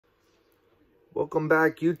Welcome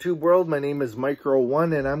back, YouTube world. My name is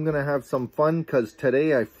Micro1 and I'm gonna have some fun because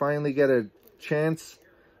today I finally get a chance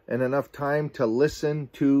and enough time to listen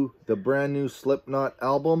to the brand new Slipknot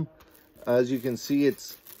album. As you can see,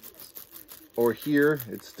 it's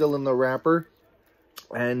still in the wrapper.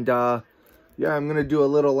 And yeah, I'm gonna do a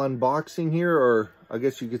little unboxing here, or I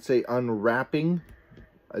guess you could say unwrapping.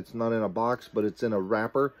 It's not in a box, but it's in a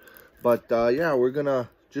wrapper. But yeah, we're gonna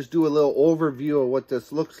just do a little overview of what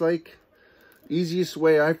this looks like. Easiest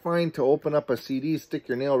way I find to open up a CD, stick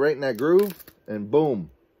your nail right in that groove and boom,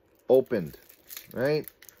 opened, right?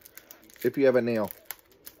 If you have a nail.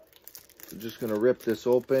 I'm just gonna rip this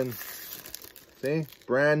open. See,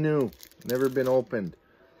 brand new, never been opened.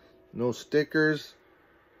 No stickers.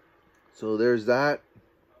 So there's that.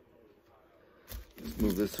 Let's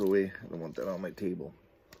move this away. I don't want that on my table.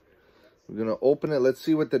 We're gonna open it. Let's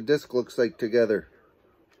see what the disc looks like together.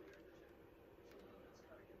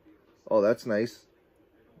 Oh, that's nice.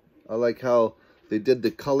 I like how they did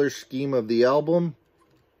the color scheme of the album.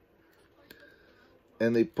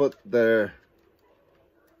 And they put their...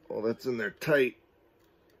 Oh, that's in there tight.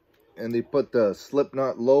 And they put the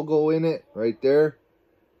Slipknot logo in it right there.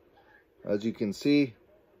 As you can see.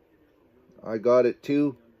 I got it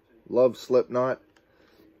too. Love Slipknot.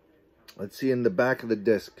 Let's see in the back of the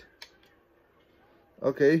disc.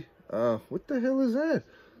 Okay. What the hell is that?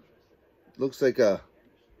 Looks like a...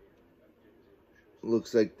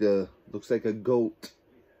 Looks like a goat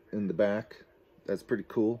in the back. That's pretty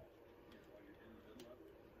cool.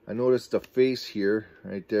 I noticed a face here,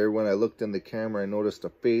 right there. When I looked in the camera, I noticed a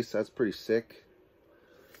face. That's pretty sick.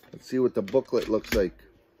 Let's see what the booklet looks like.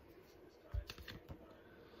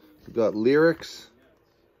 We got lyrics.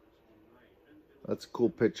 That's a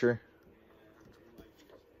cool picture.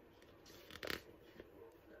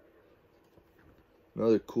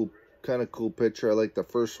 Another cool, kind of cool picture. I like the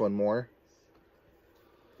first one more.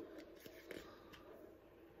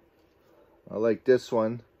 I like this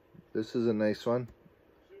one. This is a nice one.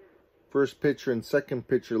 First picture and second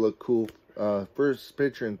picture look cool. First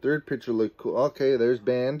picture and third picture look cool. Okay, there's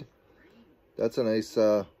band. That's a nice,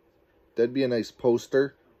 that'd be a nice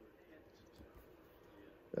poster.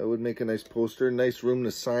 That would make a nice poster. Nice room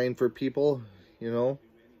to sign for people, you know.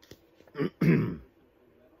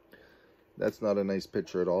 That's not a nice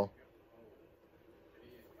picture at all.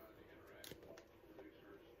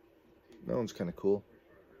 That one's kind of cool.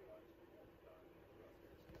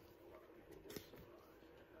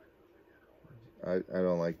 I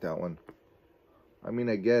don't like that one. I mean,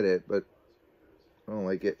 I get it, but I don't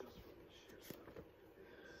like it.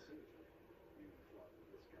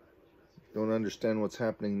 Don't understand what's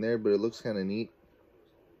happening there, but it looks kind of neat.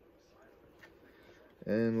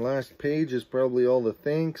 And last page is probably all the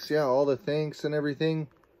thanks. Yeah, all the thanks and everything.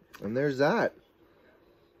 And there's that.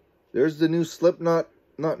 There's the new Slipknot.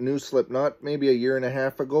 Not new Slipknot. Maybe a year and a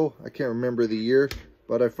half ago. I can't remember the year.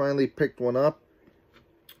 But I finally picked one up.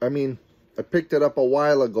 I mean... I picked it up a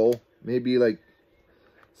while ago, maybe like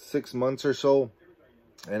 6 months or so,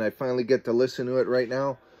 and I finally get to listen to it right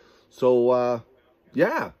now. So,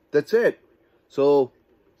 yeah, that's it. So,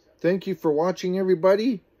 thank you for watching,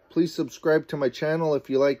 everybody. Please subscribe to my channel if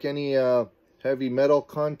you like any heavy metal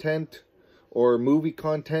content or movie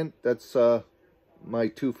content. That's my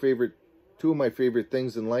two of my favorite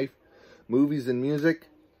things in life, movies and music.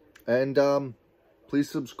 And please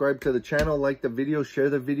subscribe to the channel, like the video, share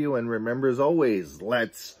the video, and remember, as always,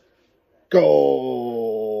 let's go!